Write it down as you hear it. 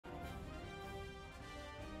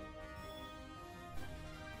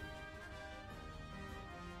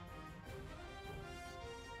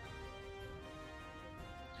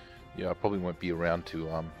Yeah, I probably won't be around to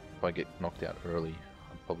if I get knocked out early,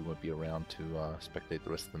 I probably won't be around to spectate the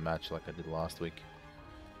rest of the match like I did last week.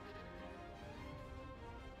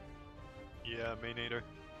 Yeah, me neither.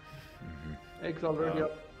 Eggs already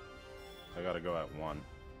up. I gotta go at 1.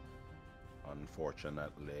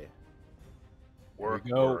 Unfortunately. Here we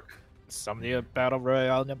go. Insomnia Battle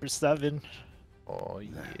Royale number 7. Oh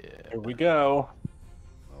yeah. Here we go.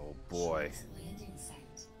 Oh boy.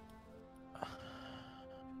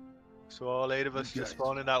 So all 8 of us just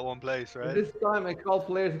spawn in that one place, right? This time a cult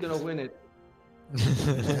player is gonna win it.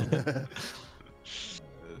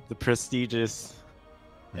 The prestigious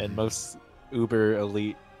and most uber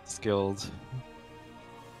elite skilled.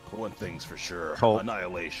 One thing's for sure. Cult.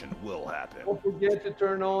 Annihilation will happen. Don't forget to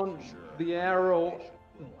turn on the arrow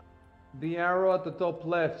at the top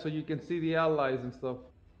left so you can see the allies and stuff.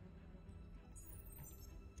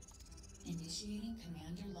 Initiating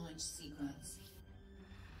commander launch sequence.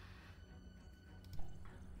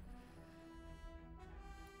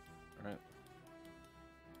 Alright.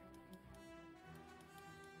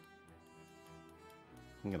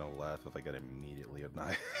 I'm gonna laugh if I get immediately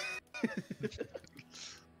annihilated.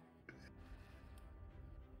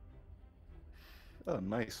 Oh,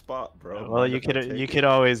 nice spot, bro. Well, you could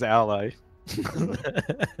always ally.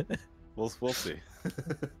 We'll see.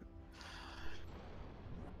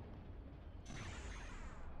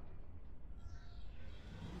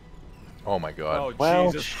 Oh my god. Oh,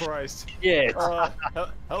 Well, Jesus Christ. Yeah.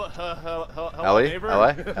 Hello, Ally? neighbor?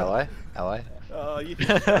 Ally? Ally? Yeah,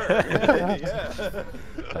 sure.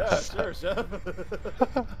 Yeah, sure, chef.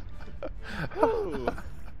 Ooh.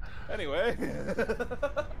 Anyway.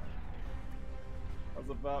 How's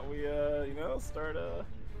about we, start,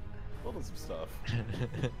 building some stuff?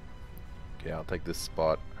 Okay, I'll take this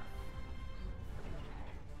spot.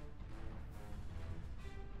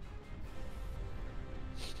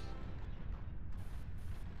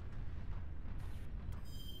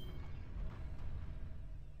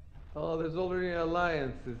 Oh, there's already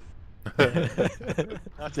alliances. They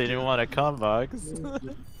didn't want a combox.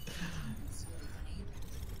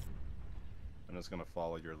 I'm just gonna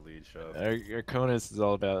follow your lead, chef. Our Conus is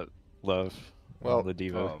all about love. Well, on the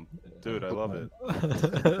Diva. Dude, I love it.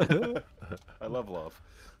 I love love.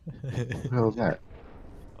 What was that?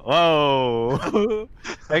 Whoa!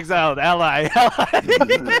 Exiled ally,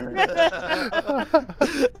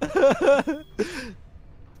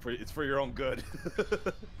 It's for your own good.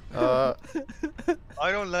 I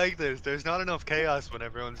don't like this. There's not enough chaos when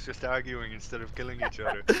everyone's just arguing instead of killing each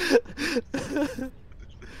other.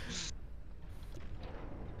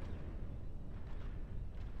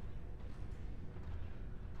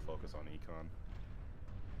 Focus on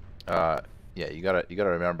econ. Yeah, you gotta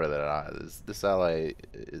remember that this ally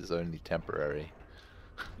is only temporary.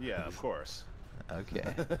 Yeah, of course.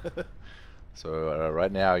 Okay. So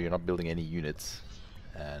right now you're not building any units,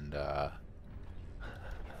 and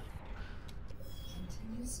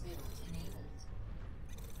Continuous build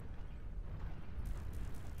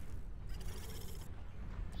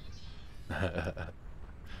enabled.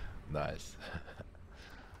 nice.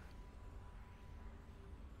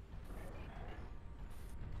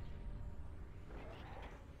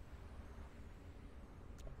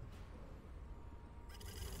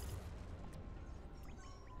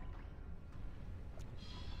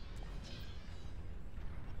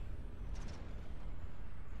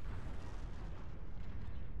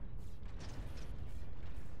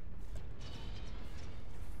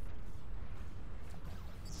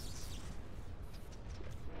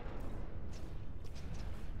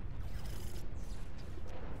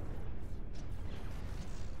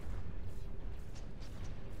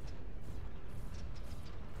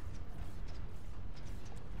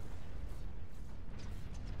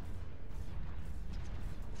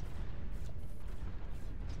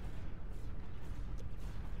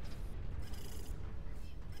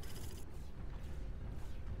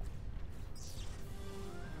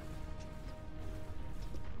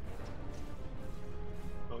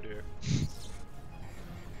 Oh dear.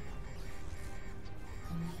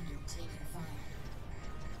 Commander taking fire.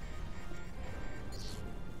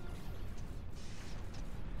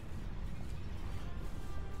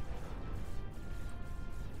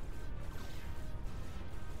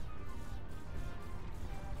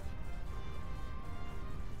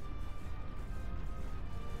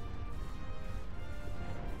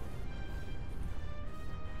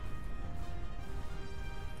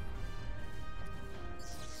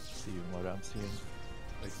 See what I'm seeing.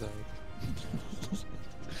 Exiled.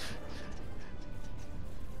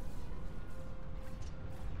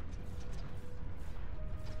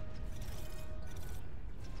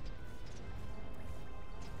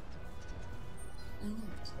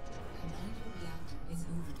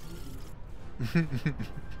 This is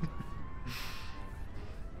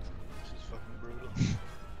fucking brutal.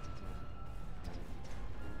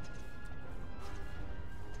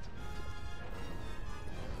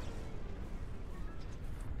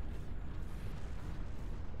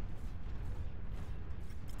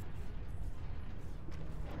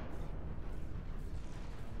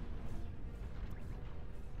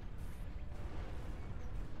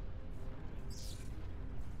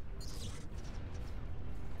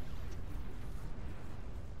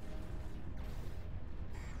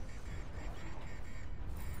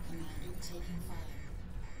 Commander taking fire.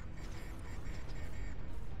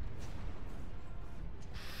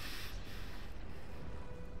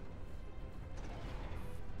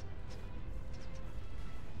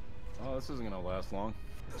 Oh, this isn't gonna last long.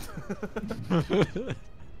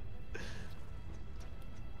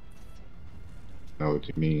 Know what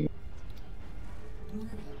you mean? Warning.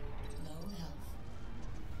 Low health.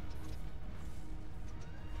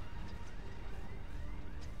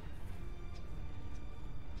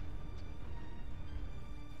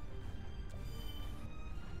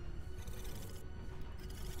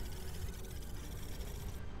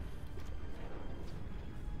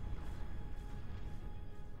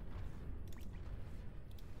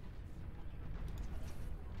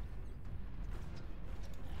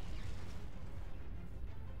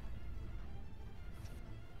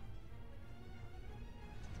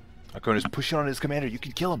 Arcona's pushing on his commander. You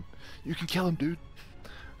can kill him. You can kill him, dude.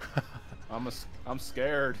 I'm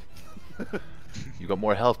scared. You got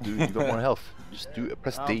more health, dude. You got more health. Just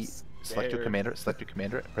press I'm D. Select your scared. commander. Select your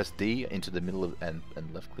commander. Press D into the middle of and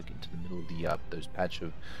left click into the middle of the those patch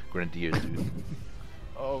of grenadiers, dude.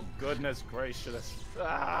 Oh goodness gracious!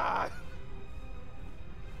 Ah,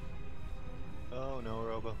 Oh no,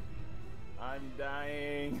 Robo. I'm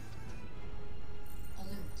dying. Alert.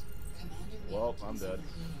 Commander Well, I'm agents dead.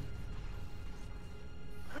 overheating.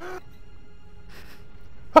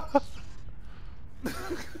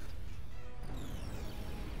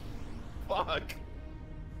 Fuck.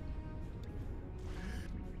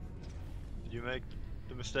 Did you make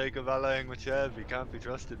the mistake of allying with Chev? He can't be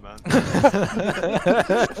trusted, man.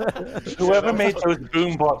 Whoever made those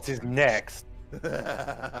boom boxes next. If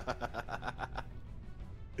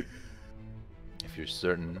you're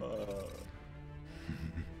certain.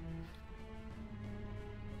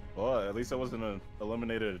 Well, at least I wasn't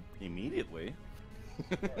eliminated immediately.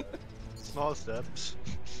 Small steps.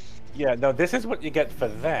 Yeah, no, this is what you get for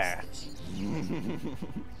that.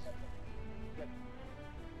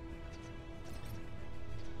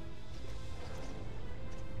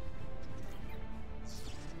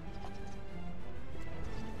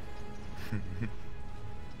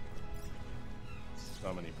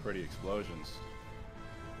 So many pretty explosions.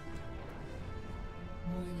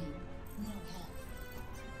 Warning. No health.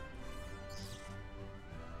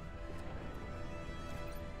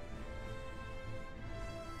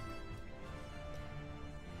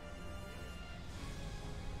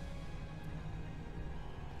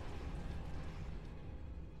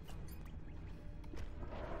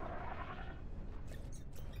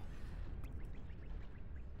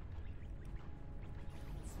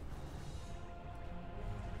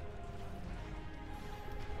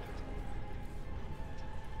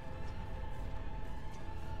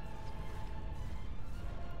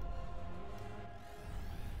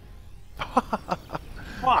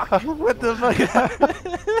 Fuck! What the fuck?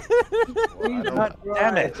 God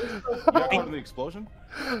damn it! You got caught in the explosion?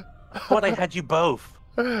 I thought I had you both.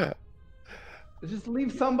 Just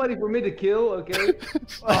leave somebody for me to kill, okay?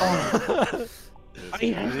 I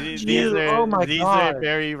had These you. are, Oh my these god! are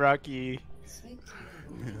very rocky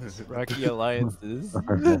alliances.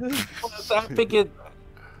 I figured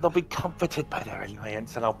they'll be comforted by their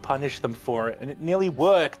alliance, and I'll punish them for it, and it nearly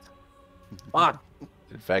worked. Fuck!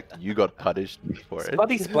 In fact, you got punished for it.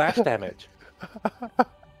 Bloody splash damage.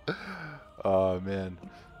 Oh man,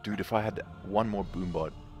 dude, if I had one more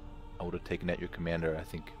boombot, I would have taken out your commander. I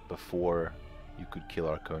think before you could kill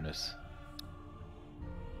Arconis.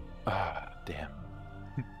 Ah, damn.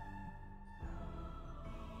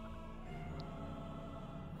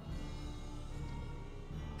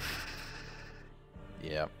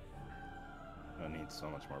 Yeah. I need so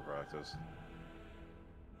much more practice.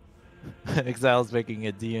 Exile's making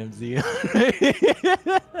a DMZ.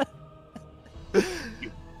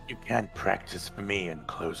 You can't practice for me in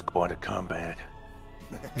close quarter combat.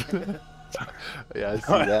 Yeah, I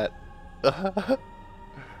see that.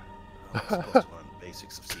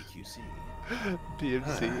 Basics of CQC.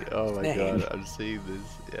 DMC. Oh my Dang. god, I'm seeing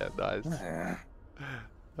this. Yeah, nice.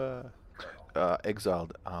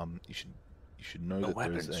 Exiled. You should know A that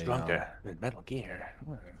weapon there's a stronger than Metal Gear.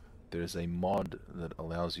 There's a mod that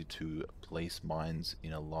allows you to place mines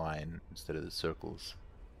in a line instead of the circles.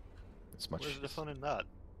 It's much. Where's the fun in that?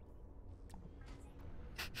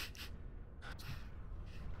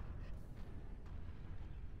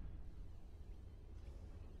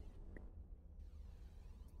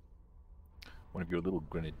 One of your little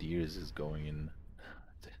grenadiers is going in.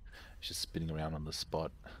 It's just spinning around on the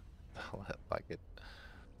spot. I like it.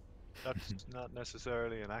 That's not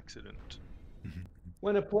necessarily an accident.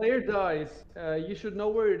 When a player dies, you should know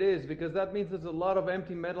where it is because that means there's a lot of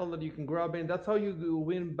empty metal that you can grab in. That's how you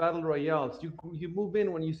win battle royales. You move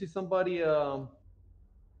in when you see somebody.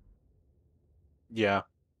 Yeah.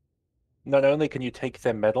 Not only can you take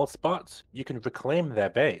their metal spots, you can reclaim their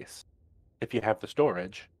base if you have the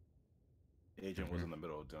storage. Agent was in the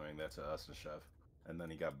middle of doing that to us and Chef, and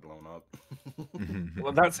then he got blown up.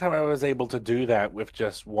 Well, that's how I was able to do that with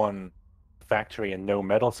just one factory and no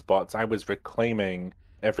metal spots. I was reclaiming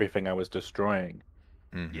everything I was destroying.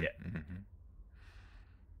 Yeah.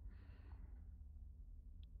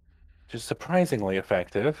 Which is surprisingly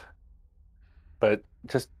effective. But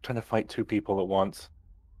just trying to fight two people at once.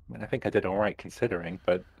 I mean, I think I did all right considering,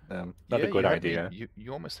 but not a good you had me- idea.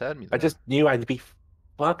 you almost had me I there. just knew I'd be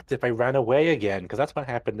fucked if I ran away again, because that's what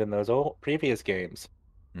happened in those old previous games.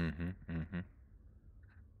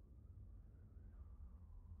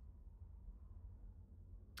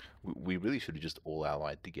 We really should have just all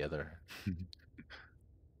allied together.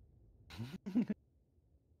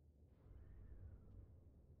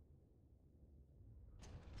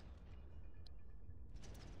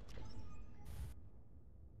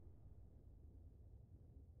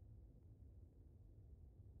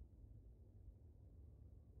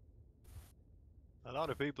 A lot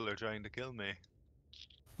of people are trying to kill me.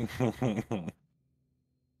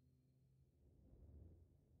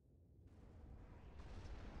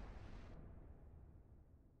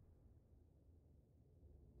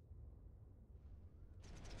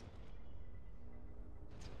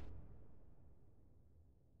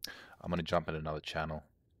 I'm gonna jump in another channel.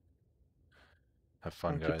 Have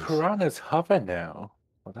fun, Do guys. piranhas hover now?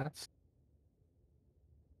 Well, that's...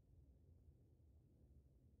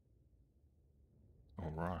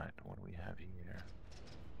 Alright, what do we have here?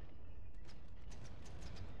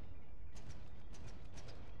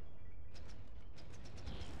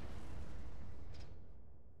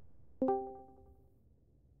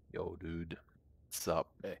 Yo, dude. What's up?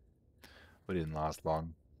 Hey. We didn't last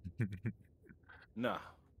long. Nah.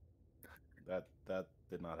 That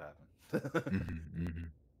did not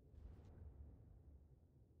happen.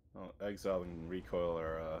 Oh, Exile and Recoil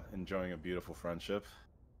are enjoying a beautiful friendship.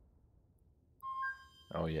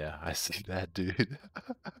 Oh yeah, I see that, dude.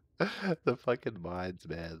 The fucking mines,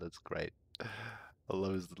 man. That's great. I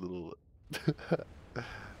love his little...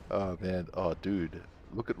 Oh, man. Oh, dude.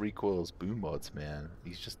 Look at Recoil's boom bots, man.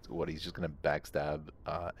 He's just... What, he's just gonna backstab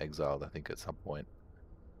Exiled, I think, at some point.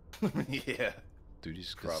 Yeah. Dude, he's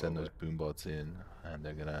just gonna send those Probably. boom bots in, and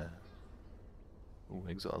they're gonna... Ooh,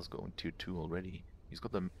 Exile's going tier 2 already. He's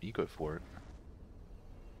got the ego for it.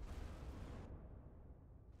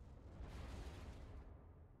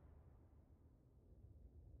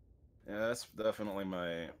 Yeah, that's definitely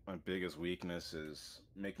my biggest weakness is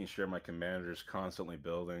making sure my commander is constantly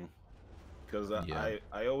building, because Yeah.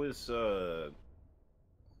 I always have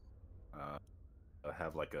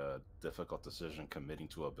like a difficult decision committing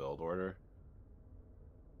to a build order.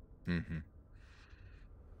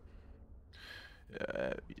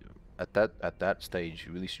 At that stage,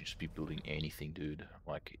 you really should just be building anything, dude.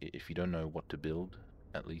 Like, if you don't know what to build,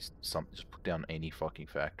 at least just put down any fucking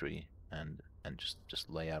factory and just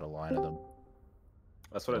lay out a line of them.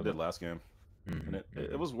 That's what I did last game, and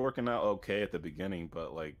it was working out okay at the beginning,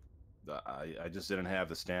 but like I just didn't have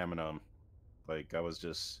the stamina. Like I was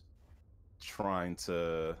just trying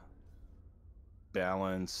to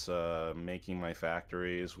balance making my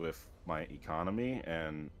factories with my economy,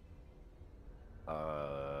 and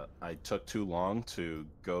I took too long to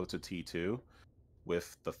go to T2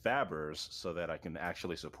 with the fabbers so that I can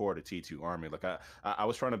actually support a T2 army. Like I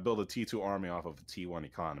was trying to build a T2 army off of a T1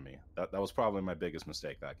 economy. That was probably my biggest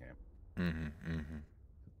mistake that game.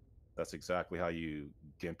 That's exactly how you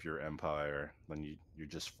gimp your empire when you're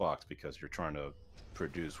just fucked because you're trying to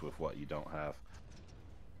produce with what you don't have.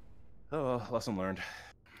 Oh, lesson learned.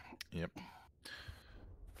 Yep.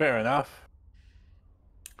 Fair enough.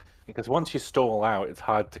 Because once you stall out, it's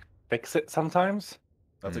hard to fix it sometimes.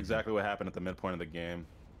 That's exactly what happened at the midpoint of the game.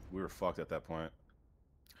 We were fucked at that point.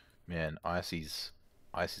 Man, Icy's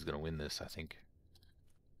gonna win this, I think.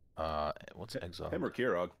 What's Exiled? Him or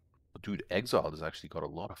Kirog? Dude, Exiled has actually got a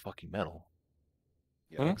lot of fucking metal.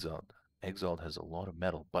 Yeah. Exiled. Exiled has a lot of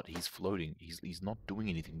metal, but he's floating. He's not doing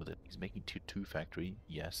anything with it. He's making tier 2 factory,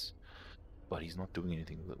 yes, but he's not doing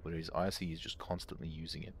anything with it. Whereas Icy is just constantly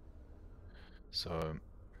using it. So,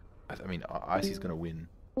 I mean, Icy's gonna win,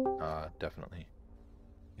 definitely.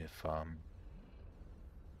 If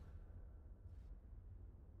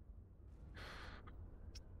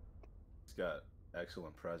He's got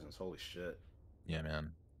excellent presence. Holy shit. yeah,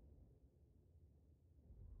 man.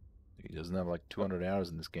 He doesn't have like 200 hours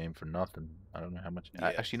in this game for nothing. I don't know how much.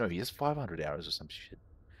 Yeah. Actually, no, he has 500 hours or some shit.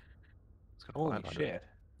 He's got Holy 500. shit.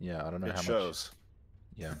 Yeah, I don't know It how much. shows.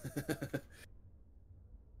 Yeah,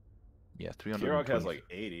 yeah, Kirog 320. has like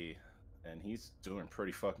 80, and he's doing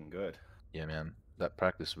pretty fucking good. Yeah, man. That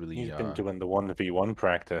practice really. He's been doing the 1v1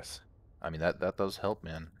 practice. I mean, that does help,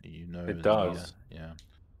 man. You know. It does. Yeah.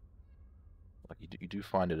 Like you do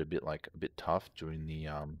find it a bit tough during the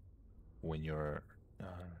when you're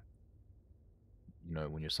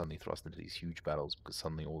when you're suddenly thrust into these huge battles, because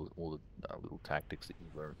suddenly all the little tactics that you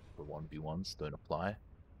learn for 1v1s don't apply.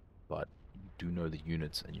 But you do know the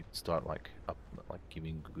units, and you can start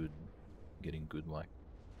getting good like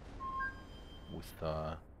with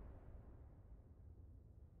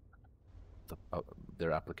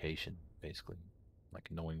their application, basically, like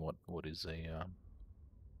knowing what is a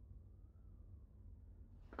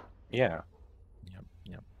Yeah.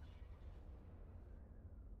 Yep.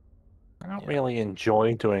 I don't Yeah. really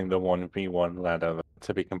enjoy doing the 1v1 ladder,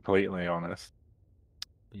 to be completely honest.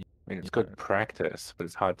 Yeah, I mean, it's good practice, but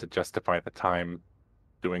it's hard to justify the time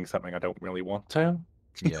doing something I don't really want to.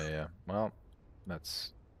 Yeah. Well,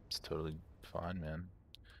 it's totally fine, man.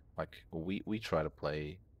 Like we try to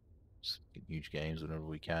play huge games whenever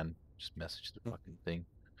we can. Just message the fucking thing.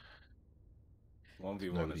 1v1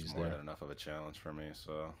 is Nobody's more there. than enough of a challenge for me,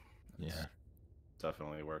 so Yeah.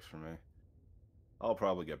 definitely works for me. I'll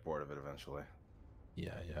probably get bored of it eventually.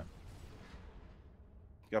 Yeah.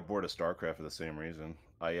 Got bored of StarCraft for the same reason.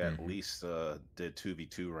 I at least did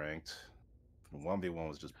 2v2 ranked. 1v1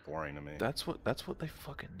 was just boring to me. That's what they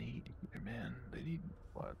fucking need here, man. They need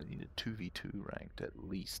a 2v2 ranked at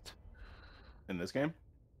least. In this game?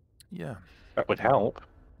 Yeah. That would help.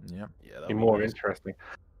 Yeah. Yeah, that Be would more be nice. interesting.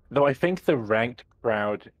 Though I think the ranked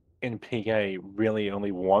crowd in PA really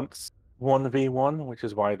only wants 1v1, which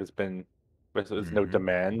is why there's no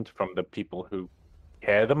demand from the people who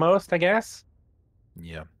care the most, I guess.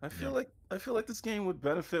 Yeah. I feel like this game would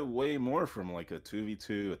benefit way more from like a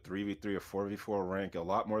 2v2, a 3v3, a 4v4 rank, a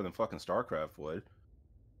lot more than fucking StarCraft would.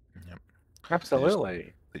 Yep.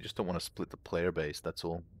 Absolutely. They just don't want to split the player base. That's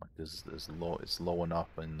all. Like it's low enough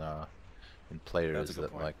in players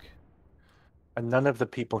that point. like. And none of the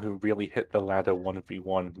people who really hit the ladder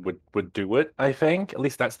 1v1 would do it, I think. At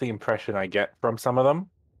least that's the impression I get from some of them.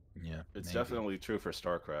 Yeah. It's maybe. definitely true for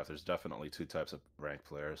StarCraft. There's definitely two types of ranked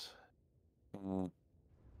players.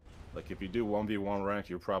 Like if you do 1v1 rank,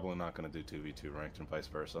 you're probably not going to do 2v2 ranked and vice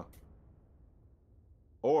versa.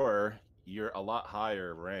 Or you're a lot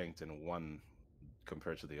higher ranked in one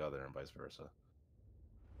compared to the other and vice versa.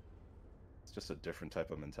 It's just a different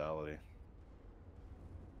type of mentality.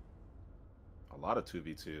 A lot of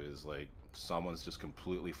 2v2 is like someone's just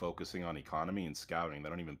completely focusing on economy and scouting. They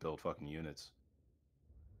don't even build fucking units.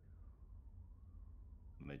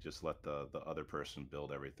 And they just let the other person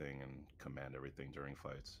build everything and command everything during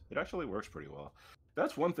fights. It actually works pretty well.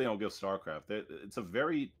 That's one thing I'll give StarCraft.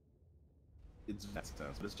 It's that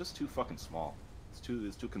sense, but it's just too fucking small. It's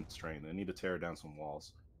too constrained. They need to tear down some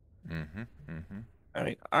walls. I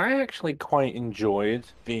mean, I actually quite enjoyed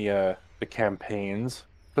the campaigns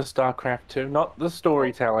for StarCraft 2. Not the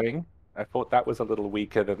storytelling. I thought that was a little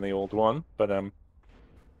weaker than the old one, but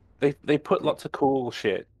they put lots of cool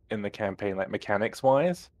shit in the campaign, like mechanics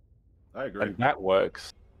wise. I agree. And that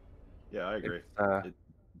works. Yeah, I agree.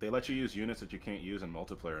 They let you use units that you can't use in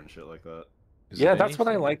multiplayer and shit like that. Yeah, that's what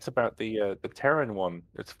I liked about the Terran one.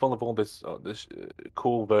 It's full of all this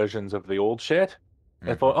cool versions of the old shit.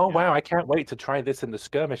 I thought, oh wow, I can't wait to try this in the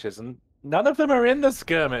skirmishes, and none of them are in the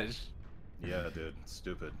skirmish. Yeah, dude, it's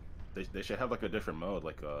stupid. They should have like a different mode,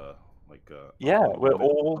 yeah, where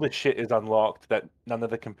all the shit is unlocked that none of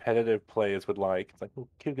the competitive players would like. It's like, well,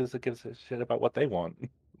 who gives a shit about what they want?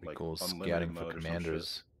 We call scouting for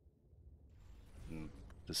commanders.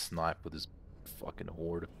 To snipe with his fucking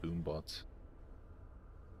horde of boom bots.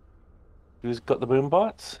 Who's got the boom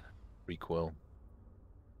bots? Recoil.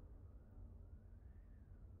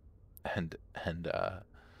 And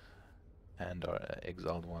our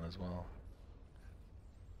exiled one as well.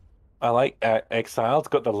 I like Exiled's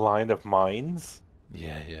got the line of mines.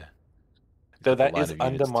 Yeah. Though that is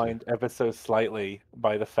undermined ever so slightly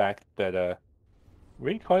by the fact that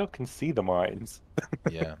Recoil can see the mines.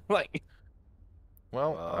 Yeah. Like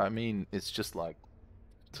Well, Well, I mean, it's just like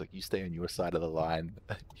you stay on your side of the line.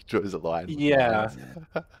 He draws a line with Yeah.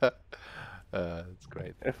 lines. It's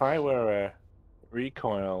great. If I were a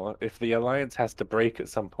recoil, if the alliance has to break at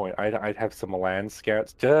some point, I'd have some land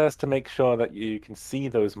scouts just to make sure that you can see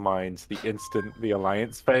those mines the instant the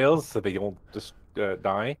alliance fails, so they all just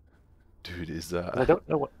die. Dude, 'Cause I don't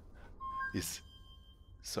know what. is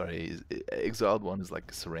sorry, Exiled One is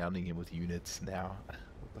like surrounding him with units now.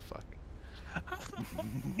 What the fuck?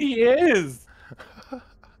 He is.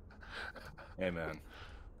 hey man,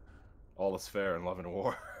 all is fair in love and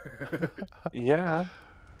war. Yeah.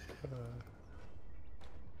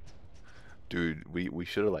 Dude, we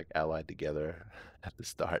should have like allied together at the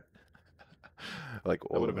start. Like That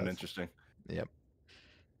all would of have been us. interesting. Yep.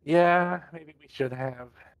 Yeah. Maybe we should have.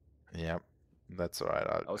 Yep. That's all right.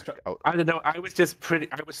 I was trying. I don't know. I was just pretty.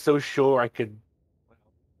 I was so sure I could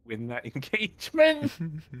win that engagement.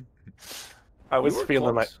 I You was were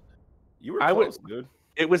feeling like close. You were I close, would. dude.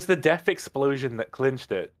 It was the death explosion that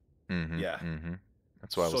clinched it. Yeah.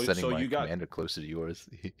 That's why I was sending So my you got. commander closer to yours.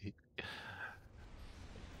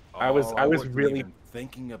 I was Oh, I wasn't really even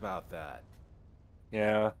thinking about that.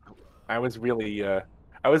 Yeah. I was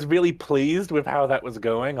really pleased with how that was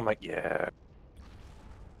going. I'm like, yeah.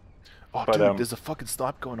 Oh, But dude, there's a fucking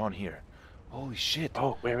snipe going on here. Holy shit.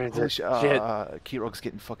 oh, where is Holy it? shit. Shit. Kirog's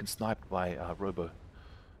getting fucking sniped by Robo.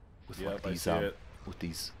 With Yep, like I these see it. with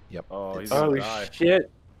these. Yep. Oh, he's it's- gonna Oh die.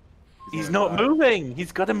 shit. He's gonna not die. moving.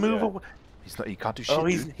 He's got to move Yeah. away. He's not. He can't do shit. Oh,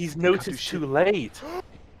 dude. he's He can't do noticed shit. too late.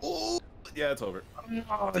 Oh, yeah, it's over.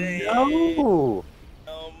 Oh Dang. no.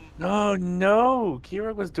 Um, Oh no.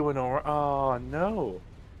 Kira was doing alright. Oh no.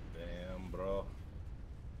 damn, bro.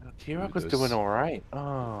 Kira Dude, was those- doing alright.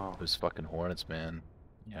 Oh Those fucking hornets, man.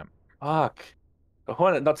 Yep. fuck. The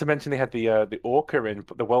Hornet, not to mention they had the Orca in,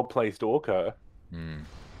 the well-placed Orca. Hmm.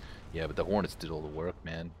 Yeah, but the hornets did all the work,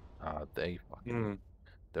 man. They fucking Mm.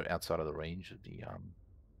 they're outside of the range of the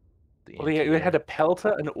Well, they had anti-air. a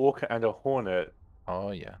Pelter, an Orca, and a Hornet,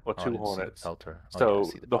 Oh yeah. or Oh, I two didn't see the Hornets. pelter. Oh, yeah, I So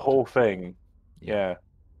see the the pelter. whole thing, Yep. yeah.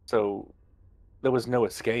 So there was no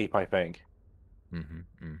escape, I think.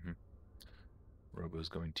 Robo's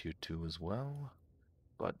going tier 2 as well.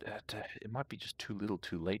 But it might be just too little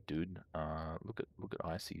too late, dude. Look at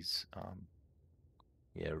Icy's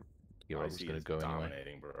yeah, Robo's Icy gonna is go anyway.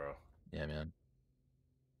 dominating, bro. Yeah, man.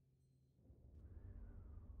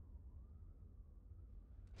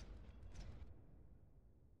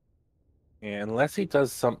 Yeah, unless he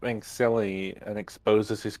does something silly and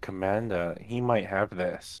exposes his commander, he might have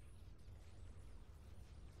this.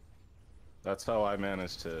 That's how I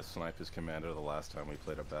managed to snipe his commander the last time we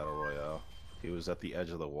played a battle royale. He was at the edge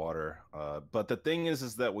of the water. But the thing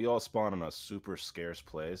is that we all spawned in a super scarce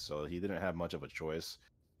place, so he didn't have much of a choice.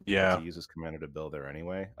 Yeah. To use his commander to build there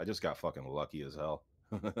anyway. I just got fucking lucky as hell.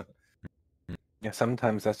 Yeah,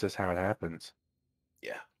 sometimes that's just how it happens.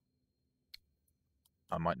 Yeah.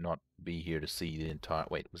 I might not be here to see the entire.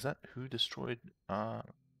 Wait, was that who destroyed? Yeah,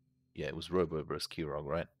 it was Robo versus Kirog,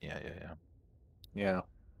 right? Yeah. Yeah.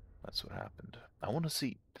 That's what happened. I want to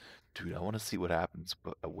see, dude. I want to see what happens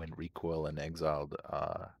when Recoil and Exiled,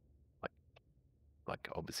 like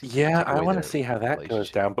obviously. Yeah, take I away want to their see how that goes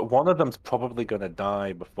relationship. down, but one of them's probably going to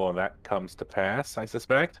die before that comes to pass, I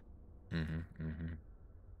suspect.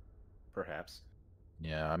 Perhaps.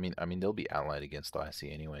 Yeah, I mean, they'll be allied against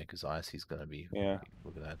IC anyway, because IC's gonna be. Yeah.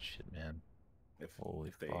 Look at that shit, man. If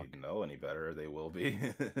they fuck. know any better, they will be.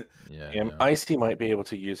 Yeah. Icy might be able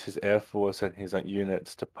to use his Air Force and his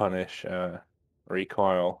units to punish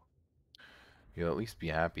Recoil. You'll at least be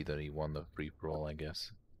happy that he won the free for all, I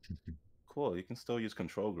guess. Cool. You can still use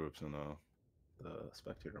control groups in the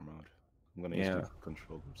spectator mode. I'm gonna use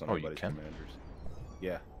control groups on Oh, you everybody's can? commanders.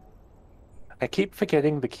 Yeah. I keep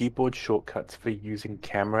forgetting the keyboard shortcuts for using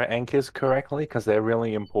camera anchors correctly because they're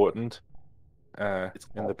really important It's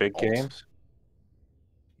in the Alt- big Alt. games.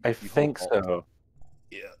 I You hold think Alt. so.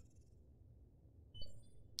 Yeah.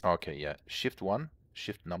 Okay, yeah. Shift 1,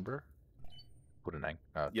 shift number, put an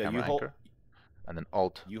Yeah, camera you hold. anchor, and then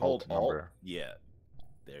Alt. You hold Alt. number. Yeah.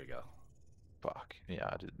 There you go. Fuck. Yeah,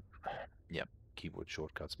 I didn't. Yep. Keyboard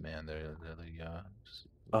shortcuts, man. They're the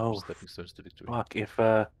Oh, stepping stones to victory. fuck.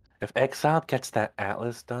 If Exile gets that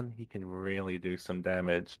Atlas done, he can really do some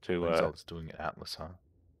damage to Exil's doing an Atlas, huh?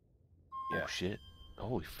 Yeah. Oh shit.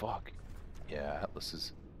 Holy fuck. Yeah, Atlas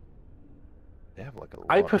is. They have like a lot.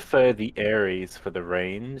 I prefer the Ares for the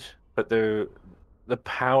range, but the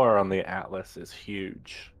power on the Atlas is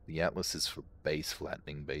huge. The Atlas is for base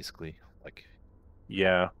flattening, basically. Like,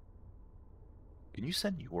 Yeah. can you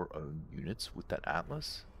send your own units with that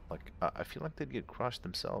Atlas? Like, I feel like they'd get crushed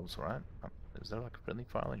themselves, right? Is there like a friendly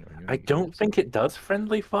fire on your I don't units? think it does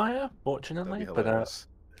friendly fire, That'd fortunately, be but hilarious.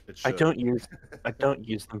 It I should. don't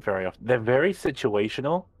use them very often. They're very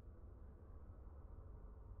situational.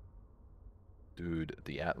 Dude,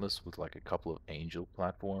 the Atlas with like a couple of angel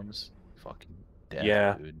platforms, fucking death,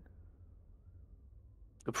 Yeah. dude.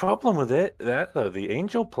 The problem with that though, the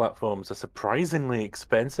angel platforms are surprisingly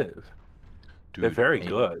expensive. They're Dude, very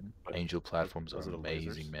good. But angel platforms those are are the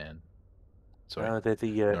amazing, lasers? man. Sorry? no, they're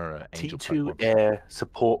the No, angel T2 platforms. air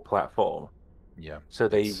support platform. Yeah. So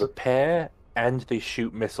they it's- repair and they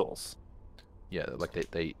shoot missiles. Yeah, like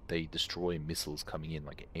they destroy missiles coming in,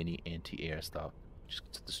 like any anti-air stuff just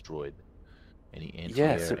gets destroyed. Any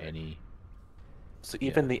Yeah, anti-air, any so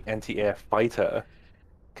even the anti-air fighter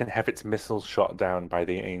can have its missiles shot down by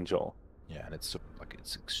the angel. yeah, and it's like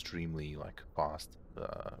it's extremely like fast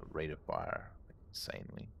rate of fire, like,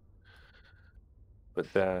 insanely. But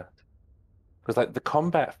because like the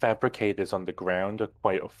combat fabricators on the ground are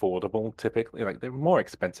quite affordable typically. Like they're more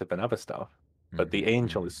expensive than other stuff. But the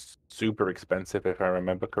angel is super expensive if I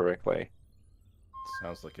remember correctly.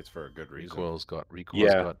 Sounds like it's for a good reason. Recoil's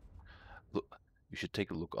Yeah. got. Look, you should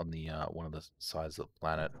take a look on the one of the sides of the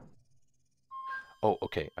planet. Oh,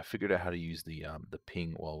 okay. I figured out how to use the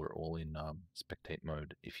ping while we're all in spectate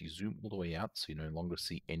mode. If you zoom all the way out, so you no longer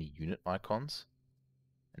see any unit icons,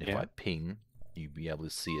 and if Yeah. I ping, you'll be able to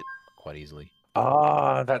see it quite easily.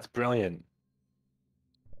 Ah, that's brilliant.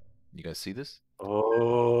 You guys see this?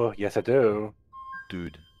 Oh, yes, I do.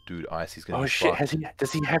 Dude, Icy's gonna Oh be shit, fucked.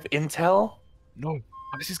 does he have intel? No,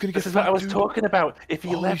 Icy's gonna This get is what I fucked, was dude. talking about. If he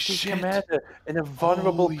Holy left his shit. commander in a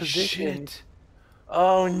vulnerable Holy position. shit.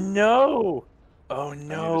 Oh no! Oh I knew this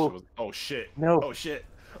no! was. Oh shit! No! Oh shit!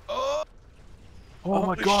 Oh! Oh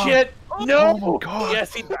my god. Shit! No! Oh my god.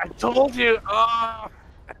 Yes, I told you! Ah!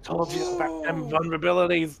 I told you about them Oh!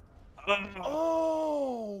 vulnerabilities.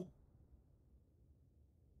 Oh!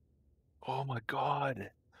 Oh my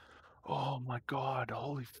god. Oh my god.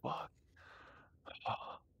 Holy fuck.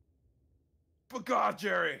 But God,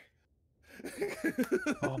 Jerry!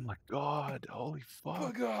 Oh my god. Holy But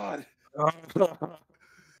fuck. God! That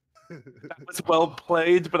was well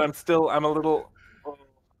played, but I'm a little.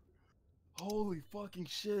 Holy fucking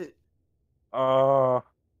shit!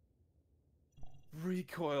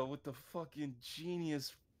 Recoil with the fucking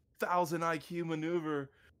genius 1000 IQ maneuver.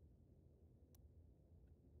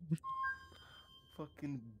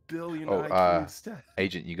 Fucking billion Oh, IQ stat.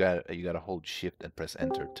 Agent, you gotta hold shift and press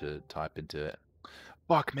enter to type into it.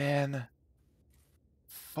 Fuck, man.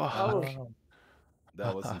 Fuck. Oh,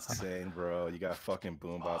 That was insane, bro. You got fucking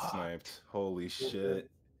boombot Fuck. sniped. Holy shit.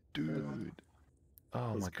 Dude. Oh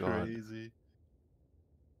That was my god. crazy.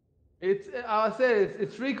 it's I said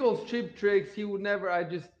it's Rico's cheap tricks. He would never. I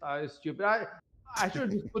was stupid. I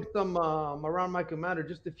should just put some around my commander,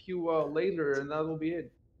 just a few later, and that will be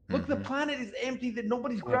it. Look, the planet is empty. That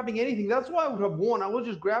nobody's grabbing anything. That's why I would have won. I was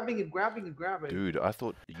just grabbing it. Dude, I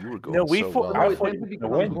thought you were No, going we so thought- well. No, I it's thought empty you because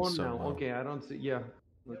were I'm gonna gone so now. well. Okay, I don't see. Yeah.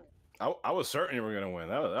 I was certain you were gonna win.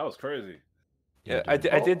 That was crazy. Yeah, dude.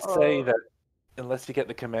 I did say that unless you get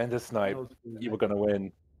the commander snipe, you were going to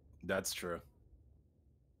win. That's true.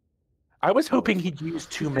 I was hoping he'd use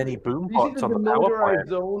too many boom Do you see bots the on the power demilitarized plant.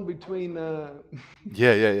 zone between?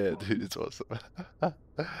 Yeah, dude, it's awesome.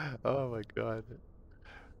 Oh my god.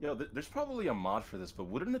 Yo, there's probably a mod for this, but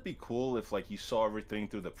wouldn't it be cool if like you saw everything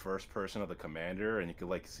through the first person of the commander and you could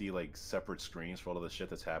like see like separate screens for all of the shit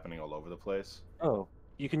that's happening all over the place? Oh,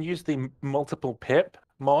 you can use the multiple pip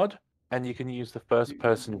mod, and you can use the first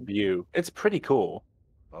person view. It's pretty cool.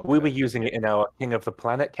 We were Okay. using it in our King of the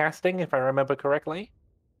Planet casting, if I remember correctly.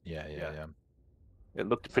 Yeah. It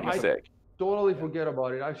looked pretty I sick. totally forget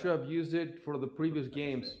about it. I should have used it for the previous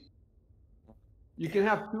games. You can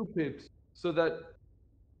have two pips so that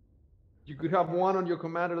you could have one on your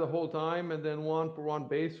commander the whole time, and then one for one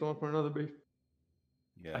base, one for another base.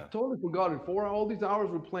 I Yeah. totally forgot it. For all these hours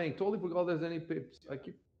we're playing, totally forgot there's any pips. I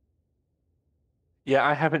keep. Yeah,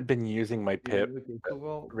 I haven't been using my pip Okay, so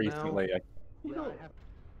well recently. now.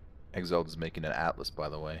 Exiled is making an atlas, by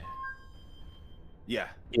the way. Yeah.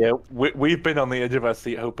 Yeah, we've been on the edge of our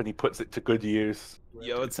seat hoping he puts it to good use.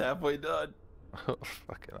 Yo, it's halfway done.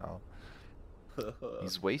 Fucking hell.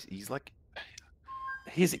 He's like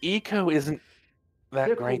His eco isn't that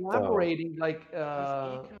They're great though. collaborating like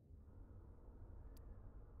I'm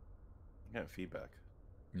getting feedback.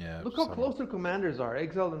 yeah. look how some- close their commanders are,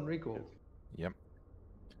 Exile and Recoil. Yep.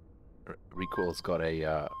 Recoil's got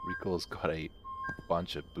a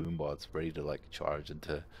bunch of boombots ready to like charge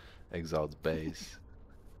into Exiled's base.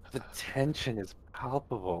 The tension is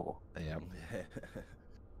palpable. Yeah.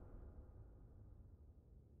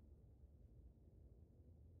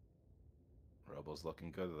 Robo's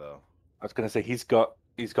looking good though. I was gonna say he's got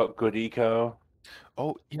good eco.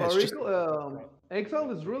 Oh, yeah, Well, it's just Exile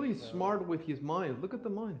is really smart with his mines. Look at the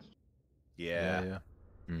mines. Yeah, yeah.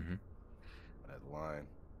 Mm-hmm. that line.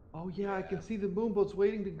 Oh yeah, I can see the boomboats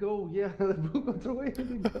waiting to go. Yeah, the boomboats are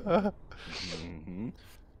waiting to go. Hmm.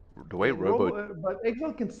 The way Robo, But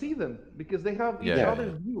Exile can see them because they have each yeah,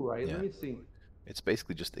 other's view, right? yeah. Let me see. It's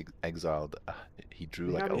basically just exiled. He drew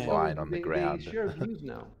They like have a each line other's. on the They ground. share views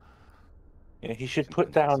now. Yeah, he should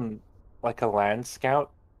put down like a land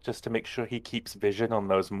scout just to make sure he keeps vision on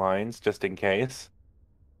those mines, just in case.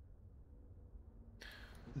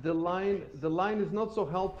 The line is not so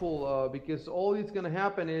helpful because all it's gonna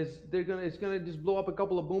happen is it's gonna just blow up a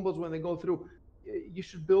couple of boomboats when they go through. You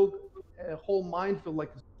should build a whole minefield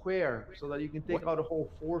like a square so that you can take What out a whole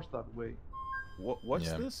force that way. what's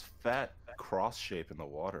Yeah. this fat cross shape in the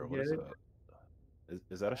water? What Get is it? that?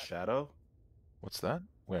 Is that a shadow? What's that?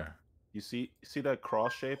 Where? You see that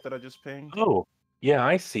cross shape that I just pinged? Oh, yeah,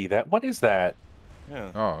 I see that. What is that?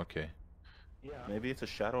 Yeah. Oh, okay. Maybe it's a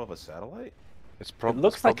shadow of a satellite? It's It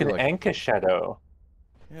looks like probably an anchor shadow.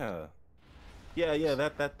 Yeah. Yeah,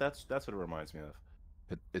 that's what it reminds me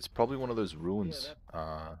of. it's probably one of those ruins.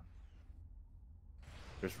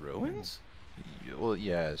 There's ruins? Well,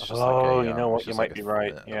 yeah, it's just like Oh, a you know what? it's You just might like be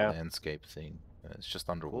right. a Yeah. landscape thing. It's just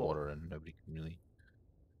underwater and nobody can really.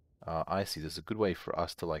 I see. There's a good way for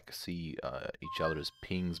us to like see each other's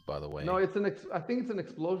pings. By the way. No, I think it's an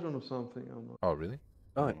explosion of something. I don't know. Oh, really?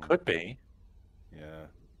 Oh, it could be. Yeah.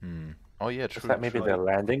 Hmm. Oh, yeah. Is True. that maybe True. their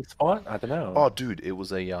landing spot? I don't know. Oh, dude, it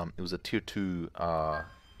was a tier 2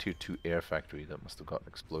 air factory that must have gotten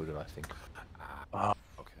exploded, I think. Oh.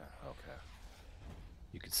 Okay.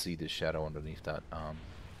 You could see the shadow underneath that.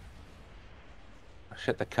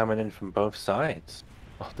 Shit, they're coming in from both sides.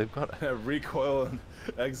 Oh, they've got Recoil and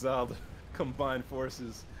exiled combined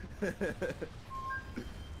forces. The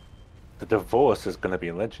divorce is going to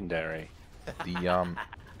be legendary.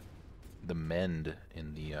 the mend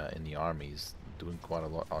in the armies doing quite a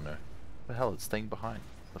lot on her. What the hell? It's staying behind.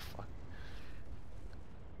 What the fuck?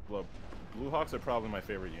 Well, Blue Hawks are probably my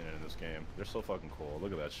favorite unit in this game. They're so fucking cool.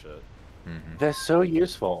 Look at that shit. Mm-hmm. They're so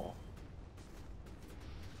useful.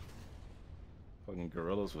 Fucking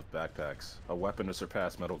gorillas with backpacks. A weapon to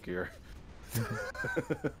surpass Metal Gear.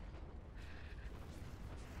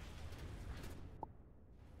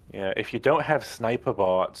 Yeah, if you don't have sniper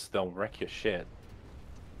bots, they'll wreck your shit.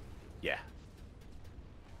 Yeah.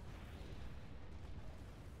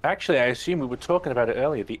 Actually, I assume we were talking about it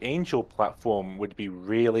earlier. The Angel platform would be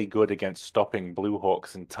really good against stopping Blue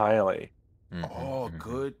Hawks entirely. Mm-hmm. Oh,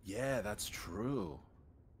 good. Yeah, that's true.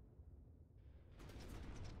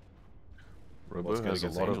 Robo good has a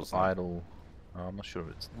against lot Angels of now. idle. I'm not sure if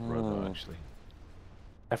it's Robo actually.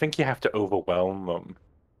 I think you have to overwhelm them.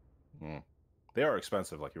 Mm. They are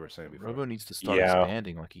expensive, like you were saying before. Robo needs to start Yeah.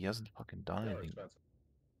 expanding. Like he hasn't fucking done They are anything. expensive.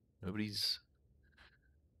 Nobody's.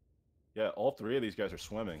 Yeah, all three of these guys are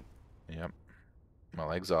swimming. Yep.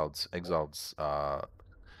 Well, Exiled's got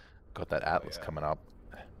that Atlas yeah. coming up.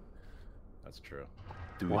 That's true.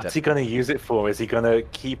 Dude, What's he going to use it for? Is he going to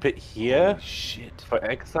keep it here Holy shit. for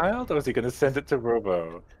Exiled, or is he going to send it to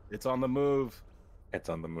Robo? It's on the move. It's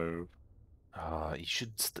on the move. He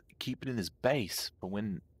should keep it in his base for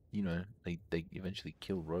when, you know, they eventually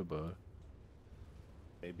kill Robo.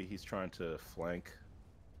 Maybe he's trying to flank.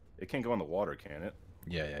 It can't go in the water, can it?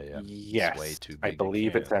 Yeah. It's Yes, way too I big.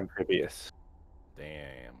 believe can't. it's amphibious.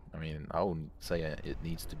 Damn. I mean, I wouldn't say it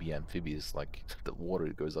needs to be amphibious. Like the water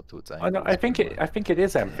goes up to its ankles. Oh, no, I think it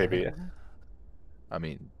is amphibious. I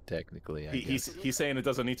mean, technically, I He's guess. saying it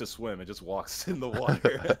doesn't need to swim. It just walks in the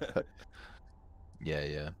water.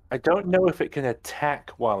 Yeah. I don't know if it can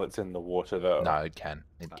attack while it's in the water, though. No, it can.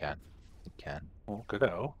 It can. Oh,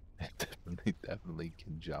 good-o. It definitely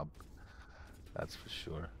can jump. That's for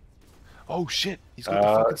sure. Oh shit! He's got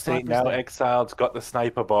the fucking See, snipers now there. Exiled's got the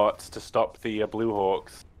sniper bots to stop the Blue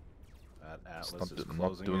Hawks. That It's Atlas is not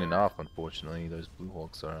closing doing in. enough, unfortunately. Those Blue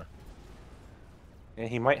Hawks are. Yeah,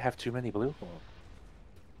 he might have too many Blue Hawks.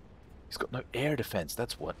 He's got no air defense.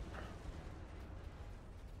 That's what.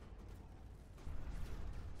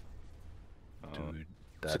 Dude,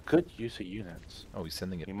 It's a that. good use of units. Oh, he's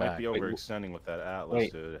sending it He back. might be overextending with that Atlas,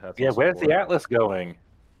 Wait. dude. It has Yeah, no where's the support. Atlas going?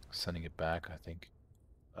 Sending it back, I think.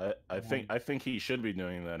 I think he should be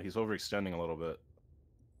doing that. He's overextending a little bit.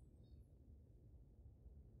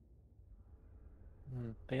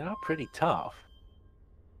 They are pretty tough.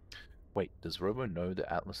 Wait, does Robo know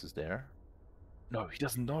the Atlas is there? No, he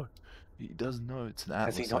doesn't know. He doesn't know it's an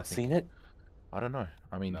Atlas. Has he not seen it? I don't know.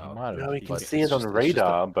 I mean, No. he might have. No, he can but see it's it on just-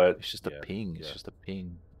 radar, but it's just a Yeah, ping. It's yeah. just a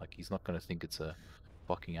ping. Like he's not going to think it's a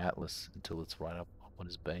fucking Atlas until it's right up on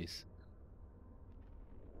his base.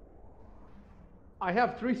 I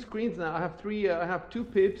have 3 screens now. I have 2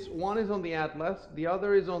 pips. One is on the Atlas, the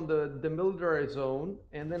other is on the demilitarized zone,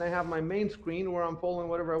 and then I have my main screen where I'm following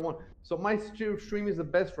whatever I want. So my stream is the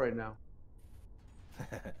best right now.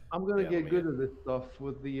 I'm gonna get good at this stuff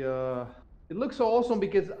with the. It looks so awesome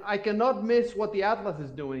because I cannot miss what the Atlas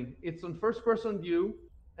is doing. It's on first-person view,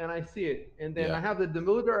 and I see it. And then Yeah. I have the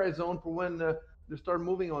demilitarized zone for when they start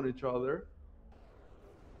moving on each other.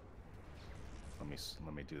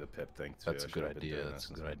 Let me do the pip thing too. That's a good idea. That's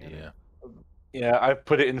a good idea. Yeah, I've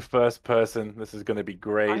put it in first person. This is going to be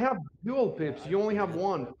great. I have dual pips. You only have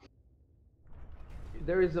one.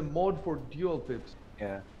 There is a mod for dual pips.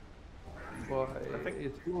 Yeah. But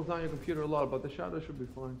it slows down your computer a lot, but the shadow should be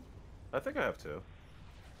fine. I think I have 2.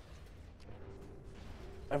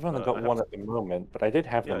 I've only got one at the moment, but I did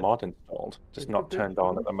have the mod installed, just not turned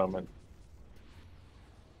on at the moment.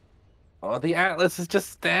 Oh, the Atlas is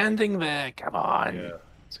just standing there. Come on.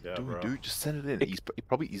 Yeah, Dude, just send it in. He's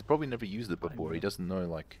probably never used it before. He doesn't know,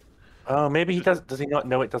 like. Oh, maybe he does. Does he not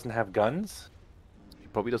know it doesn't have guns? He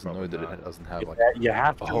probably doesn't know that it doesn't have like. You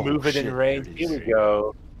have to move it in range. Here we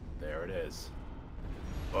go. There it is.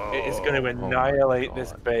 It is going to annihilate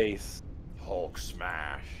this base. Hulk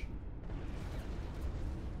smash.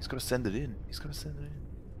 He's got to send it in. He's got to send it in.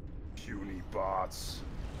 Puny bots.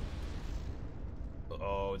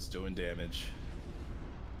 Oh, it's doing damage.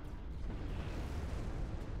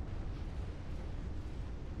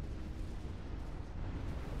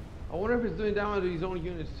 I wonder if it's doing damage to his own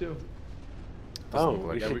units too. Oh,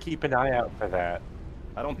 we should keep an eye out for that.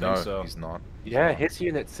 I don't think so. He's not. Yeah, his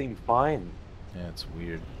units seem fine. Yeah, it's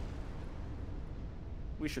weird.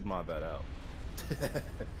 We should mod that out.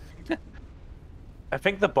 I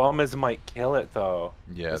think the bombers might kill it though.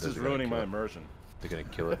 Yeah, this is ruining my immersion. They're gonna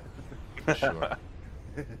kill it for sure.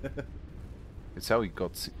 It's how he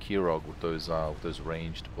got ChevRage with those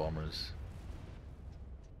ranged bombers.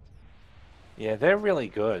 Yeah, they're really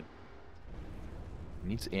good. He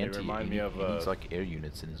needs He needs like air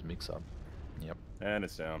units in his mix-up. Yep. And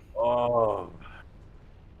it's down. Oh,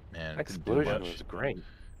 man, explosion was great.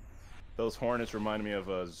 Those Hornets remind me of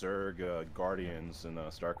Zerg Guardians in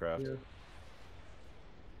StarCraft. Yeah.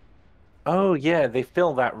 Oh yeah, they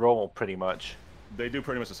fill that role pretty much. They do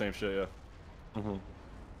pretty much the same shit, yeah. Mm-hmm.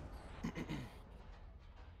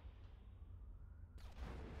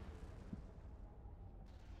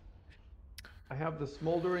 I have the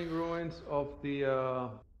smoldering ruins of the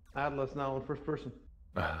Atlas now in first person.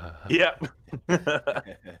 Yep.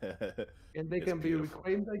 And they can be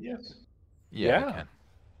reclaimed, I guess. Yeah, they can.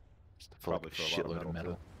 Probably for a shitload of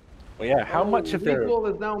metal. Well, yeah. How much of their Rico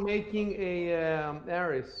is now making a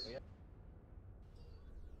Ares.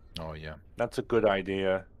 Oh yeah. That's a good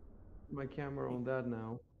idea. My camera on that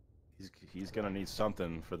now. He's gonna need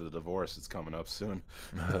something for the divorce that's coming up soon.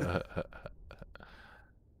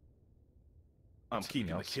 I'm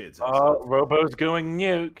keeping the kids. Oh, Robo's going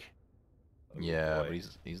nuke. Yeah, but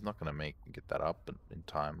he's not gonna get that up in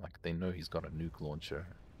time. Like they know he's got a nuke launcher.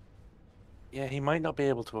 Yeah, he might not be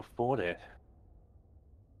able to afford it.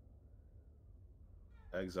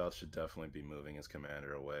 Exile should definitely be moving his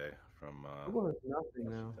commander away from. Robo has nothing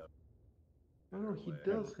now. I don't know. He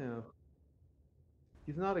does have.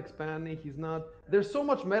 He's not expanding. He's not. There's so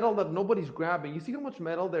much metal that nobody's grabbing. You see how much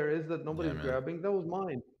metal there is that nobody's grabbing? That was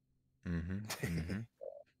mine.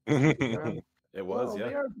 It was, They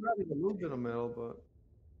are grabbing a little bit of metal, but.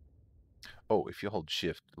 Oh, if you hold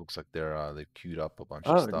shift, it looks like they've queued up a bunch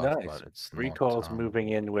of stuff, nice. but it's Recall's not, moving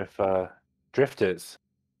in with drifters.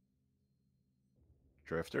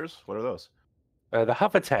 Drifters? What are those? The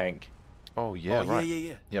hover tank. Oh yeah, right.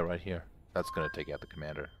 Yeah. Yeah, right here. That's gonna take out the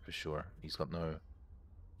commander for sure. He's got no.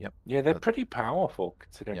 Yep. Yeah, they're pretty powerful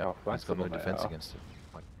considering how he's got no flexible they defense are. against it.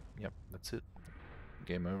 Like, yep, that's it.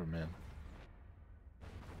 Game over, man.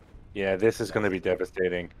 Yeah, this is going to be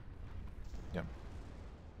devastating. Yep.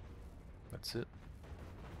 That's it.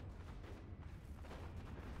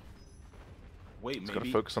 Wait, he's maybe. got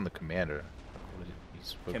to focus on the commander.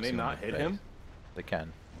 Can they not hit him? They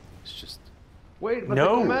can. It's just. Wait, but the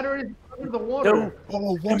commander is under the water. No,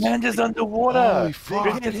 oh, what? Commander's underwater. Holy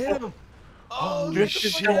fuck! Hit him. Oh,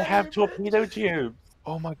 Drifters don't have torpedo tubes.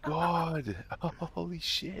 Oh my god! Holy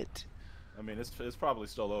shit! I mean, it's probably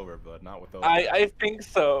still over, but not with those. I think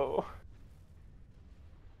so.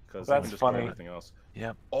 Because that's funny. Everything else.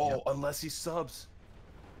 Yep. Oh, unless he subs.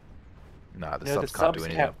 Nah, the No, subs the can't do subs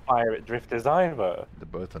anything. can't fire at drifters either. They're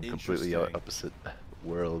both on completely opposite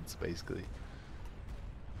worlds, basically.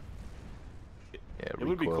 Yeah, it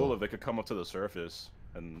would be cool if they could come up to the surface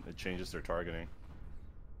and it changes their targeting.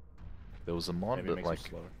 There was a mod Maybe it that makes you like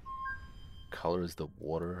slower. colors the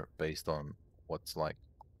water based on what's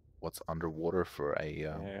underwater for a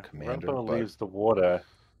Yeah, commander, Robo but leaves the water,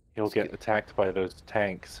 he'll Let's get get- attacked by those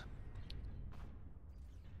tanks.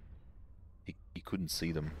 he couldn't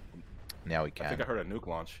see them. Now he I think I can. heard a nuke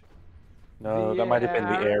launch. No, that might have been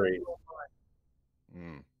the Yeah, Ares.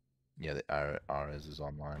 Mm. Yeah, the RS is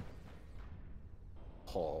online.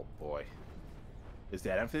 Oh boy. Is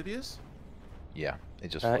that amphibious? Yeah, it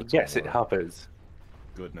just floats Yes, on it water. hovers.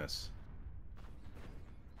 Goodness.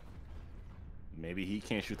 Maybe he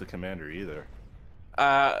can't shoot the commander either.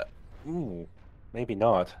 Ooh, maybe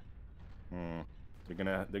not. Hmm. They're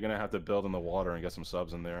gonna have to build in the water and get some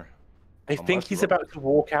subs in there. I think Unless he's Ro- about to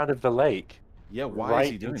walk out of the lake. Yeah, why is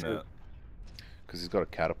right he doing into- that? Because he's got a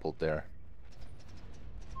catapult there.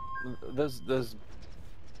 Those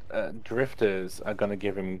drifters are gonna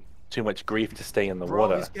give him too much grief to stay in the Bro,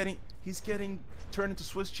 water. he's getting turned into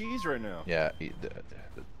Swiss cheese right now. Yeah,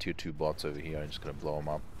 the tier 2 bots over here are just gonna blow him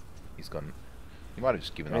up. He's gone. He might have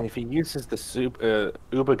just given And up. if he uses the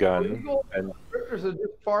Uber gun, Illegal and drifters are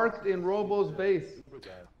just parked in Robo's base.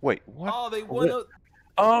 Wait, what? Oh, they won a.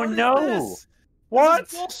 oh What is no! this? What?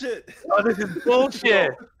 This is bullshit. Oh, this is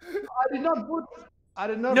bullshit! I did not put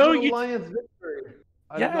No, put you- Alliance victory.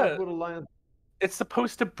 I did Yeah. not put Alliance. It's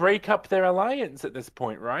supposed to break up their alliance at this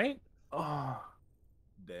point, right? Oh,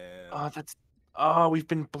 Damn. that's. Oh, we've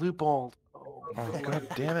been blue balled. Oh, Oh, god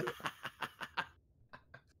damn it.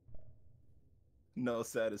 No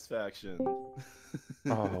satisfaction. Oh,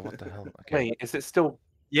 what the hell? Okay. Wait, is it still?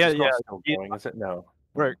 Yeah, it's not yeah. still going, is it? No.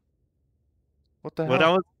 Work. What the What I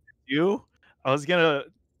hell? was gonna do, I was gonna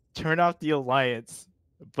turn off the alliance,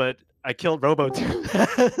 but I killed Robo too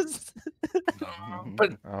fast.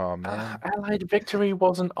 But Oh man. Allied victory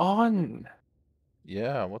wasn't on.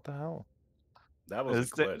 Yeah, what the hell? That was a Is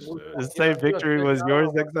that- glitch, dude. The same victory was yours,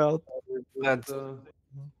 Exiled. That's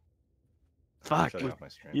Fuck. Shut off my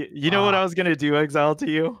stream. You know what I was gonna do, Exile, to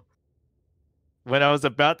you? When I was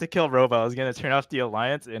about to kill Robo, I was gonna turn off the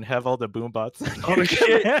alliance and have all the boom bots. Oh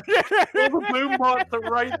shit! All the boom bots are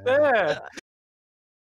right there.